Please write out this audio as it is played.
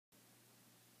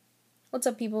What's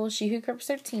up, people?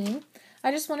 SheWhoCooks13.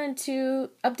 I just wanted to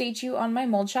update you on my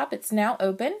mold shop. It's now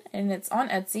open, and it's on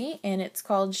Etsy, and it's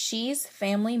called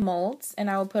ShesFamilyMolds, and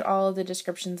I will put all of the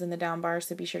descriptions in the down bar,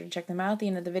 so be sure to check them out at the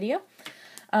end of the video.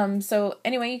 So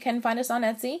anyway, you can find us on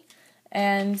Etsy,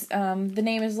 and the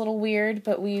name is a little weird,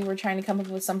 but we were trying to come up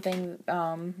with something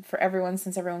for everyone,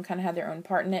 since everyone kind of had their own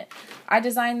part in it. I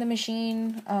designed the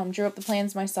machine, drew up the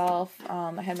plans myself,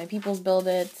 I had my peoples build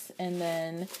it, and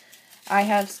then I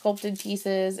have sculpted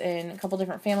pieces, and a couple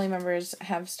different family members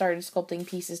have started sculpting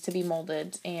pieces to be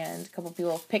molded, and a couple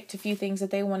people have picked a few things that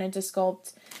they wanted to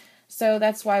sculpt. So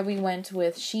that's why we went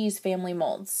with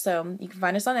ShesFamilyMolds. So you can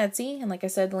find us on Etsy, and like I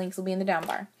said, the links will be in the down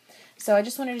bar. So I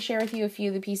just wanted to share with you a few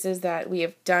of the pieces that we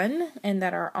have done and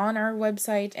that are on our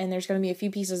website, and there's going to be a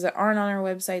few pieces that aren't on our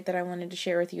website that I wanted to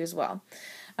share with you as well.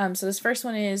 So this first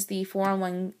one is the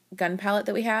 4-on-1 gun palette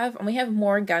that we have, and we have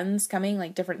more guns coming,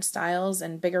 like different styles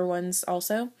and bigger ones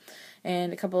also,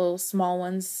 and a couple small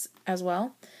ones as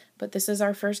well. But this is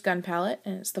our first gun palette,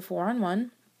 and it's the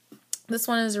 4-on-1. This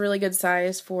one is a really good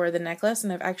size for the necklace,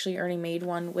 and I've actually already made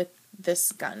one with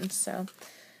this gun, so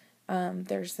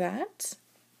there's that.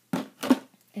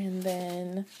 And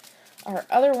then our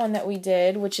other one that we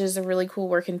did, which is a really cool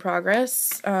work in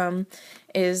progress,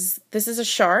 is a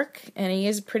shark, and he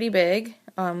is pretty big.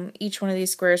 Each one of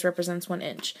these squares represents 1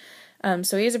 inch.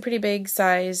 So he is a pretty big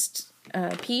sized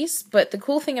piece, but the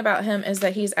cool thing about him is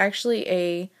that he's actually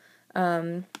a,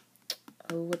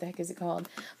 what the heck is it called?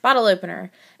 Bottle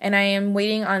opener. And I am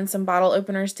waiting on some bottle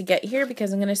openers to get here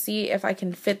because I'm going to see if I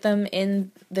can fit them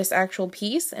in this actual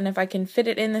piece, and if I can fit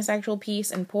it in this actual piece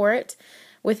and pour it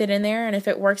with it in there, and if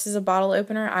it works as a bottle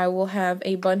opener, I will have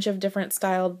a bunch of different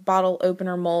styled bottle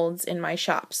opener molds in my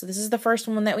shop. So this is the first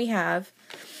one that we have,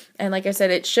 and like I said,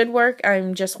 it should work.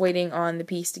 I'm just waiting on the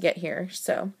piece to get here.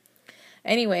 So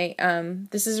anyway,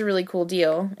 this is a really cool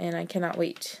deal, and I cannot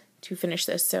wait to finish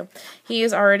this. So he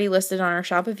is already listed on our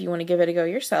shop if you want to give it a go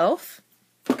yourself.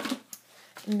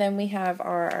 And then we have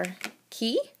our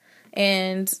key.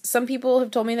 And some people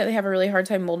have told me that they have a really hard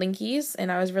time molding keys, and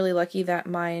I was really lucky that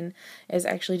mine is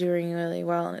actually doing really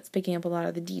well, and it's picking up a lot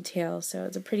of the detail, so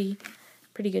it's a pretty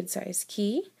good size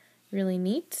key. Really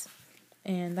neat.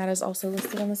 And that is also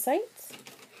listed on the site.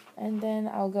 And then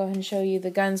I'll go ahead and show you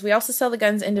the guns. We also sell the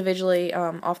guns individually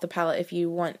off the pallet if you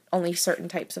want only certain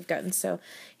types of guns. So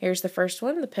here's the first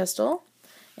one, the pistol,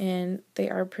 and they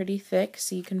are pretty thick,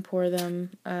 so you can pour them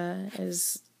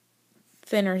as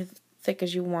thin or thick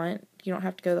as you want. You don't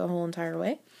have to go the whole entire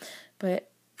way, but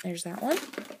there's that one.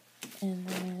 And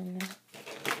then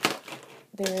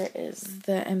there is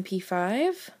the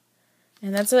MP5,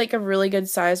 and that's like a really good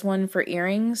size one for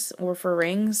earrings or for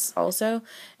rings also,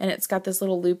 and it's got this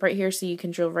little loop right here so you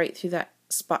can drill right through that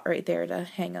spot right there to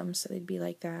hang them, so they'd be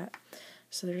like that.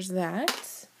 So there's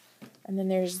that. And then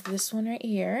there's this one right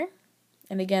here,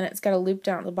 and again it's got a loop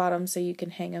down at the bottom so you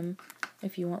can hang them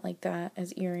if you want like that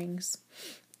as earrings.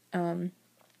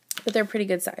 But they're pretty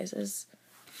good sizes.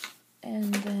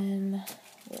 And then,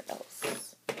 where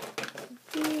else?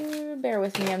 Bear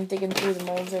with me, I'm digging through the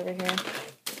molds over here.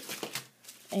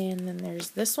 And then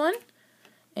there's this one.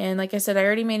 And like I said, I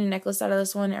already made a necklace out of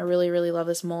this one. I really, really love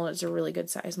this mold. It's a really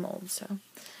good size mold. So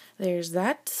there's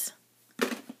that.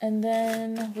 And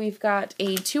then we've got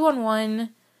a 2-on-1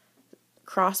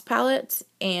 cross palette,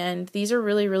 and these are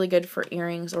really, really good for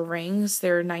earrings or rings.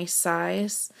 They're a nice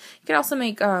size. You can also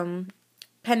make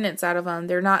pendants out of them.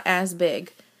 They're not as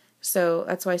big, so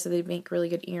that's why I said they make really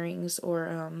good earrings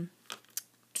or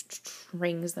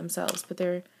rings themselves, but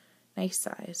they're nice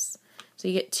size. So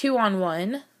you get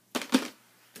 2-on-1.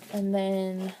 And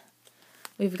then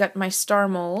we've got my star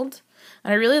mold,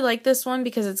 and I really like this one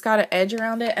because it's got an edge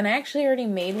around it, and I actually already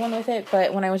made one with it,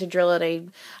 but when I went to drill it,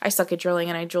 I suck at drilling,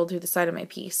 and I drilled through the side of my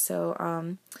piece. So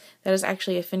that is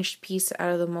actually a finished piece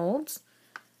out of the molds,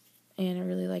 and I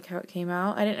really like how it came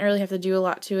out. I didn't really have to do a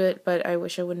lot to it, but I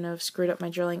wish I wouldn't have screwed up my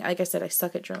drilling. Like I said, I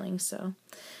suck at drilling, so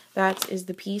that is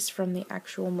the piece from the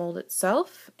actual mold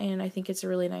itself, and I think it's a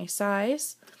really nice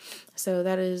size. So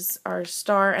that is our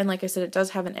star, and like I said, it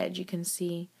does have an edge. You can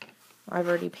see I've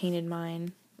already painted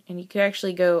mine, and you could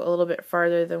actually go a little bit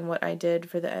farther than what I did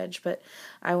for the edge, but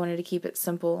I wanted to keep it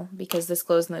simple because this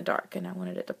glows in the dark, and I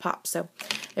wanted it to pop. So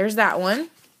there's that one.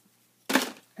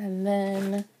 And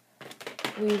then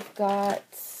we've got,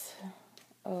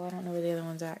 oh, I don't know where the other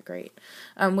one's at. Great.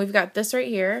 We've got this right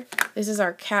here. This is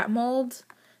our cat mold,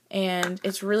 and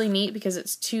it's really neat because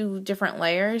it's 2 different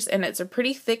layers, and it's a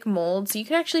pretty thick mold, so you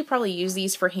could actually probably use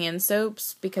these for hand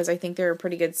soaps because I think they're a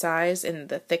pretty good size in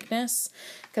the thickness,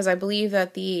 because I believe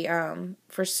that the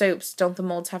for soaps, don't the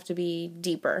molds have to be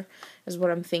deeper, is what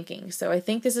I'm thinking. So I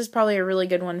think this is probably a really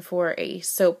good one for a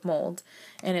soap mold,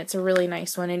 and it's a really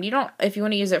nice one. And you don't, if you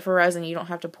want to use it for resin, you don't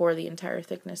have to pour the entire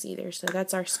thickness either. So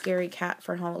that's our scary cat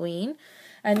for Halloween.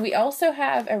 And we also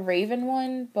have a Raven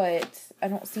one, but I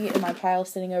don't see it in my pile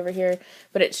sitting over here.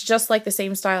 But it's just like the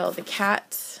same style of the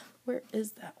cat. Where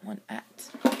is that one at?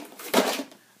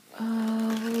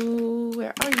 Oh,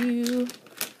 where are you?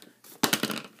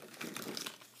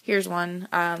 Here's one.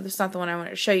 This is not the one I wanted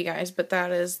to show you guys, but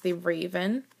that is the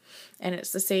Raven. And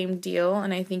it's the same deal.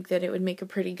 And I think that it would make a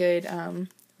pretty good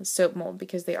soap mold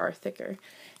because they are thicker.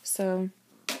 So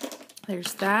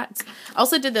there's that. I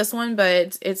also did this one,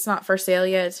 but it's not for sale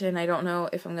yet, and I don't know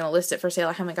if I'm going to list it for sale.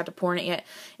 I haven't got to pour in it yet.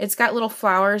 It's got little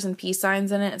flowers and peace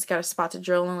signs in it. It's got a spot to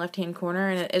drill in the left-hand corner,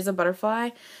 and it is a butterfly,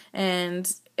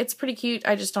 and it's pretty cute.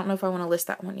 I just don't know if I want to list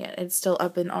that one yet. It's still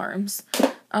up in arms.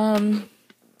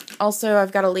 Also,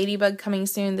 I've got a ladybug coming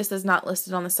soon. This is not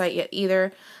listed on the site yet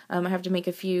either. I have to make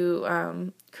a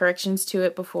few corrections to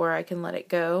it before I can let it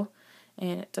go.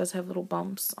 And it does have little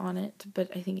bumps on it, but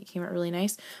I think it came out really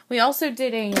nice. We also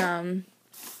did a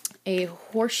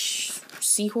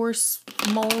seahorse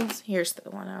mold. Here's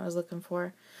the one I was looking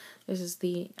for. This is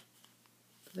the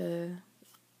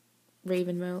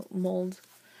Raven mold.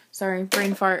 Sorry,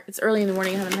 brain fart. It's early in the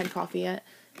morning. I haven't had coffee yet.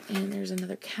 And there's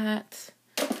another cat.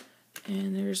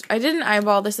 And there's, I did an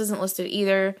eyeball. This isn't listed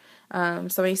either.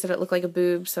 Somebody said it looked like a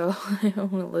boob, so I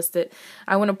don't want to list it.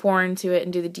 I want to pour into it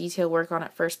and do the detail work on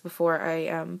it first before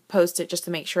I post it, just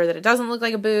to make sure that it doesn't look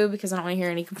like a boob, because I don't want to hear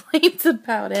any complaints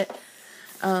about it.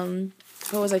 What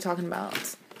was I talking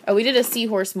about? Oh, we did a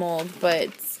seahorse mold,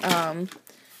 but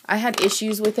I had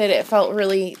issues with it. It felt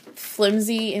really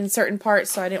flimsy in certain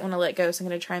parts, so I didn't want to let go, so I'm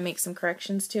going to try and make some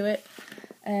corrections to it.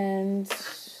 And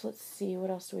let's see,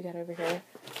 what else do we got over here?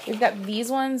 We've got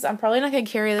these ones. I'm probably not going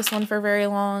to carry this one for very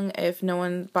long if no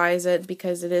one buys it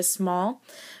because it is small.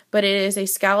 But it is a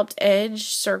scalloped edge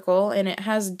circle, and it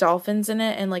has dolphins in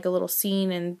it and like a little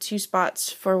scene and 2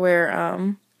 spots for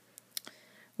where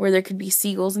there could be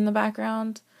seagulls in the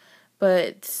background.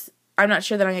 But I'm not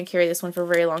sure that I'm going to carry this one for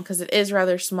very long because it is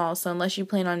rather small. So unless you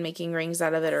plan on making rings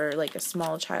out of it or like a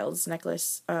small child's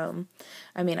necklace, I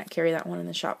may not carry that one in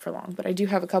the shop for long. But I do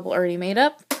have a couple already made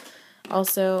up.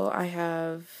 Also, I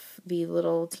have the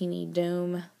little teeny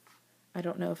dome. I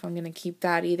don't know if I'm going to keep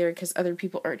that either because other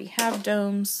people already have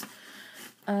domes.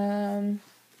 Okay,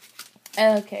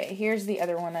 here's the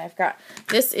other one I've got.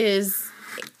 This is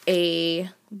a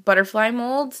butterfly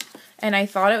mold, and I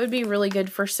thought it would be really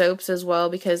good for soaps as well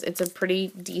because it's a pretty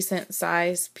decent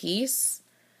size piece.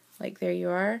 Like, there you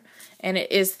are. And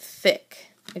it is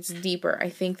thick. It's deeper. I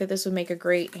think that this would make a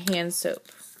great hand soap,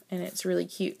 and it's really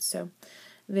cute. So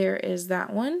there is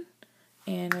that one,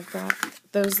 and I've got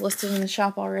those listed in the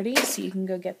shop already, so you can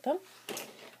go get them.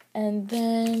 And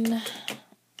then,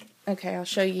 okay, I'll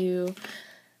show you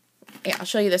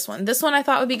this one. This one I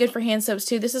thought would be good for hand soaps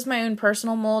too. This is my own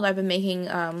personal mold. I've been making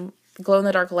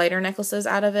glow-in-the-dark lighter necklaces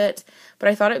out of it, but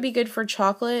I thought it would be good for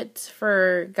chocolate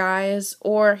for guys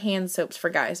or hand soaps for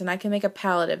guys, and I can make a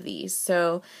palette of these.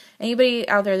 So anybody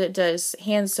out there that does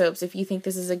hand soaps, if you think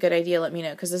this is a good idea, let me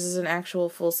know, because this is an actual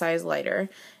full-size lighter,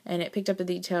 and it picked up the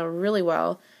detail really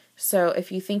well. So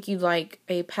if you think you'd like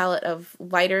a palette of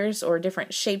lighters or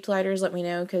different shaped lighters, let me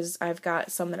know, because I've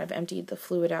got some that I've emptied the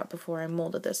fluid out before I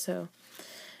molded this. So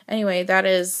anyway, that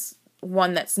is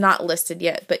one that's not listed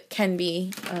yet, but can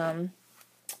be.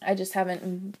 I just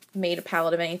haven't made a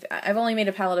palette of anything. I've only made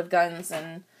a palette of guns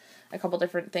and a couple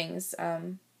different things,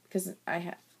 because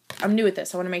I'm new at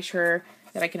this. I want to make sure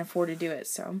that I can afford to do it.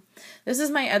 So this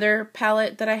is my other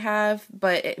palette that I have,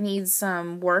 but it needs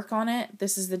some work on it.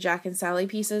 This is the Jack and Sally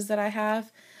pieces that I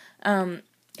have.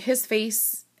 His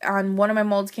face on one of my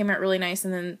molds came out really nice,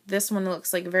 and then this one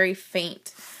looks like very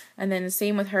faint. And then the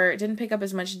same with her. It didn't pick up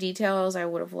as much detail as I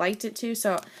would have liked it to.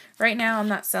 So right now I'm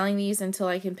not selling these until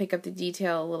I can pick up the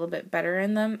detail a little bit better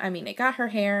in them. I mean, it got her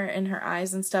hair and her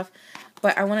eyes and stuff,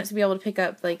 but I want it to be able to pick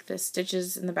up like the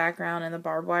stitches in the background and the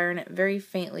barbed wire, and it very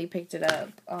faintly picked it up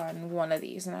on one of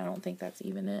these, and I don't think that's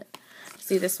even it.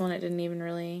 See, this one, it didn't even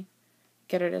really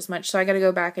get it as much. So I got to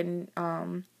go back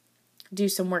and do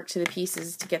some work to the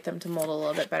pieces to get them to mold a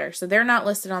little bit better. So they're not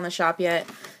listed on the shop yet,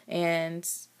 and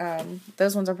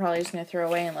those ones I'm probably just going to throw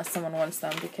away unless someone wants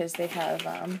them, because they have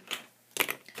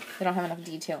they don't have enough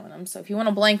detail in them. So if you want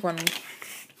a blank one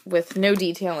with no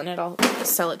detail in it, I'll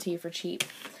sell it to you for cheap.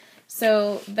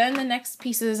 So then the next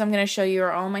pieces I'm going to show you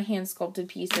are all my hand sculpted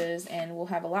pieces, and we'll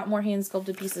have a lot more hand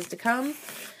sculpted pieces to come.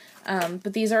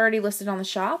 But these are already listed on the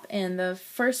shop, and the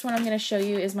first one I'm going to show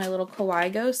you is my little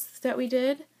kawaii ghost that we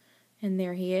did. And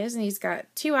there he is, and he's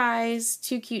got 2 eyes,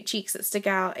 2 cute cheeks that stick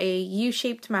out, a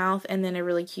U-shaped mouth, and then a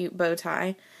really cute bow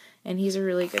tie. And he's a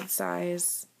really good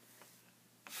size.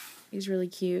 He's really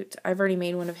cute. I've already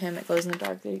made one of him. It glows in the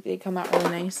dark. They come out really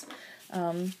nice.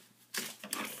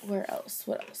 Where else?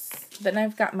 What else? Then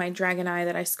I've got my dragon eye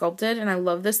that I sculpted, and I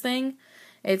love this thing.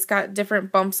 It's got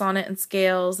different bumps on it and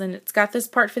scales, and it's got this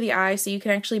part for the eye, so you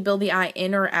can actually build the eye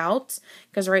in or out,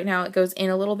 because right now it goes in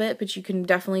a little bit, but you can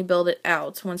definitely build it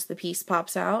out once the piece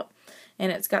pops out.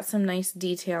 And it's got some nice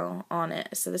detail on it.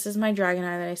 So this is my dragon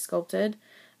eye that I sculpted.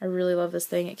 I really love this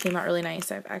thing. It came out really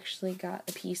nice. I've actually got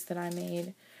a piece that I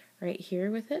made right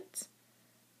here with it.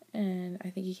 And I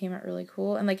think he came out really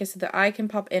cool. And like I said, the eye can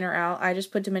pop in or out. I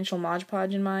just put dimensional Mod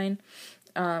Podge in mine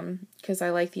because I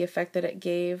like the effect that it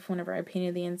gave whenever I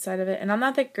painted the inside of it. And I'm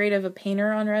not that great of a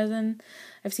painter on resin.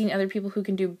 I've seen other people who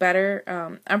can do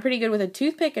better. I'm pretty good with a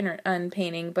toothpick and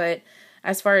painting, but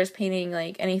as far as painting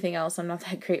like anything else, I'm not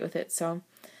that great with it. So,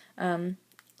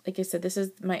 like I said, this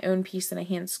is my own piece that I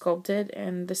hand sculpted,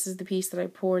 and this is the piece that I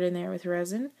poured in there with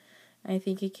resin. I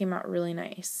think it came out really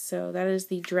nice. So that is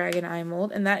the dragon eye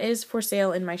mold, and that is for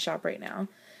sale in my shop right now.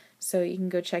 So you can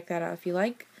go check that out if you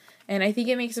like. And I think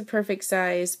it makes a perfect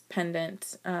size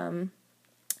pendant and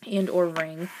or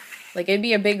ring. Like, it'd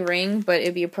be a big ring, but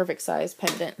it'd be a perfect size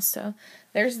pendant. So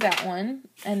there's that one.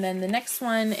 And then the next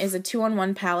one is a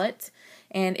 2-on-1 palette,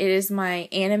 and it is my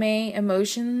anime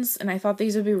emotions, and I thought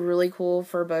these would be really cool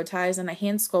for bow ties, and I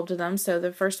hand sculpted them. So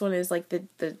the first one is like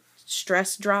the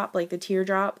stress drop, like the tear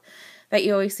drop that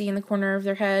you always see in the corner of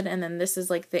their head, and then this is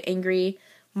like the angry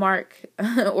mark,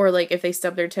 or like if they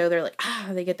stub their toe, they're like,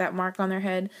 they get that mark on their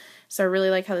head. So I really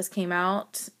like how this came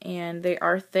out, and they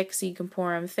are thick, so you can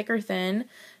pour them thick or thin,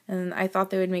 and I thought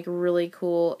they would make really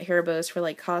cool hair bows for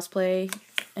like cosplay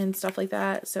and stuff like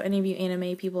that. So any of you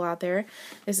anime people out there,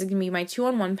 this is going to be my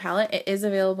 2-on-1 palette. It is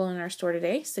available in our store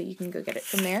today, so you can go get it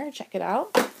from there, check it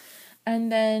out.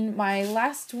 And then my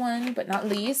last one, but not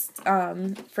least,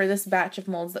 for this batch of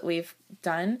molds that we've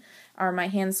done, are my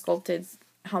hand-sculpted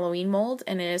Halloween mold,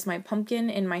 and it is my pumpkin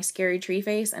and my scary tree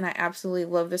face, and I absolutely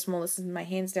love this mold. This is my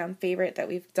hands-down favorite that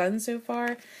we've done so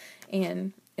far,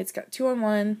 and it's got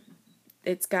 2-on-1,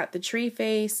 it's got the tree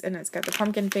face, and it's got the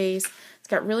pumpkin face. It's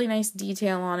got really nice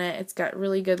detail on it. It's got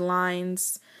really good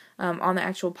lines on the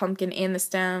actual pumpkin and the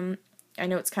stem. I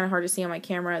know it's kind of hard to see on my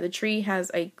camera. The tree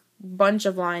has a bunch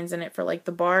of lines in it for like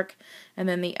the bark, and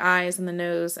then the eyes and the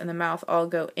nose and the mouth all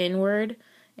go inward,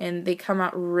 and they come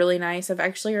out really nice. I've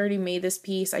actually already made this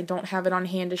piece. I don't have it on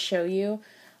hand to show you,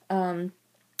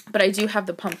 but I do have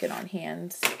the pumpkin on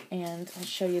hand, and I'll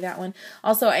show you that one.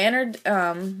 Also, I entered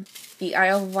the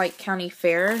Isle of Wight County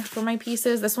Fair for my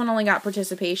pieces. This one only got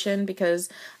participation because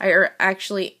I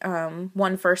actually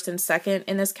won first and second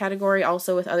in this category,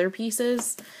 also with other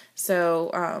pieces.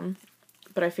 So,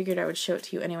 but I figured I would show it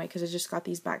to you anyway because I just got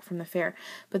these back from the fair.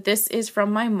 But this is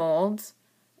from my mold,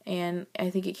 and I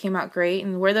think it came out great.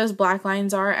 And where those black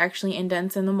lines are actually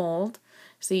indents in the mold,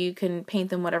 so you can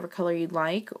paint them whatever color you'd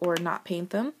like or not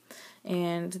paint them.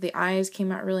 And the eyes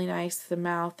came out really nice, the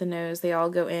mouth, the nose, they all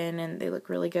go in and they look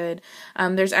really good.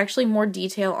 There's actually more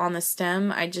detail on the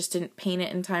stem. I just didn't paint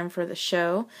it in time for the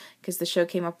show because the show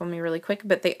came up on me really quick,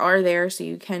 but they are there, so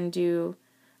you can do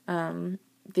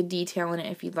the detail in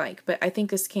it if you'd like. But I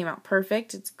think this came out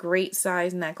perfect. It's a great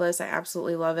size necklace. I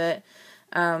absolutely love it.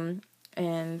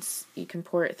 And you can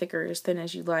pour it thick or as thin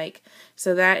as you like.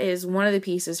 So that is one of the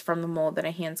pieces from the mold that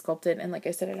I hand sculpted. And like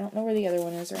I said, I don't know where the other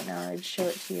one is right now. I'd show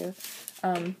it to you.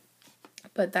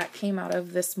 But that came out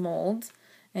of this mold,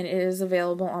 and it is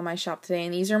available on my shop today.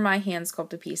 And these are my hand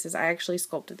sculpted pieces. I actually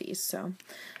sculpted these. So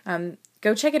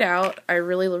go check it out. I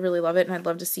really, really love it, and I'd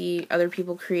love to see other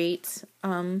people create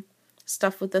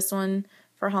stuff with this one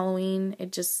for Halloween.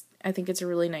 I think it's a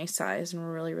really nice size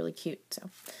and really, really cute. So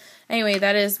anyway,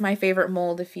 that is my favorite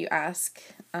mold if you ask,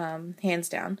 hands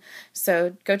down.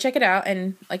 So go check it out.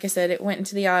 And like I said, it went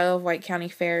into the Isle of Wight County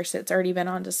Fair, so it's already been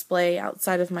on display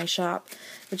outside of my shop,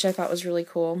 which I thought was really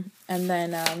cool. And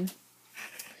then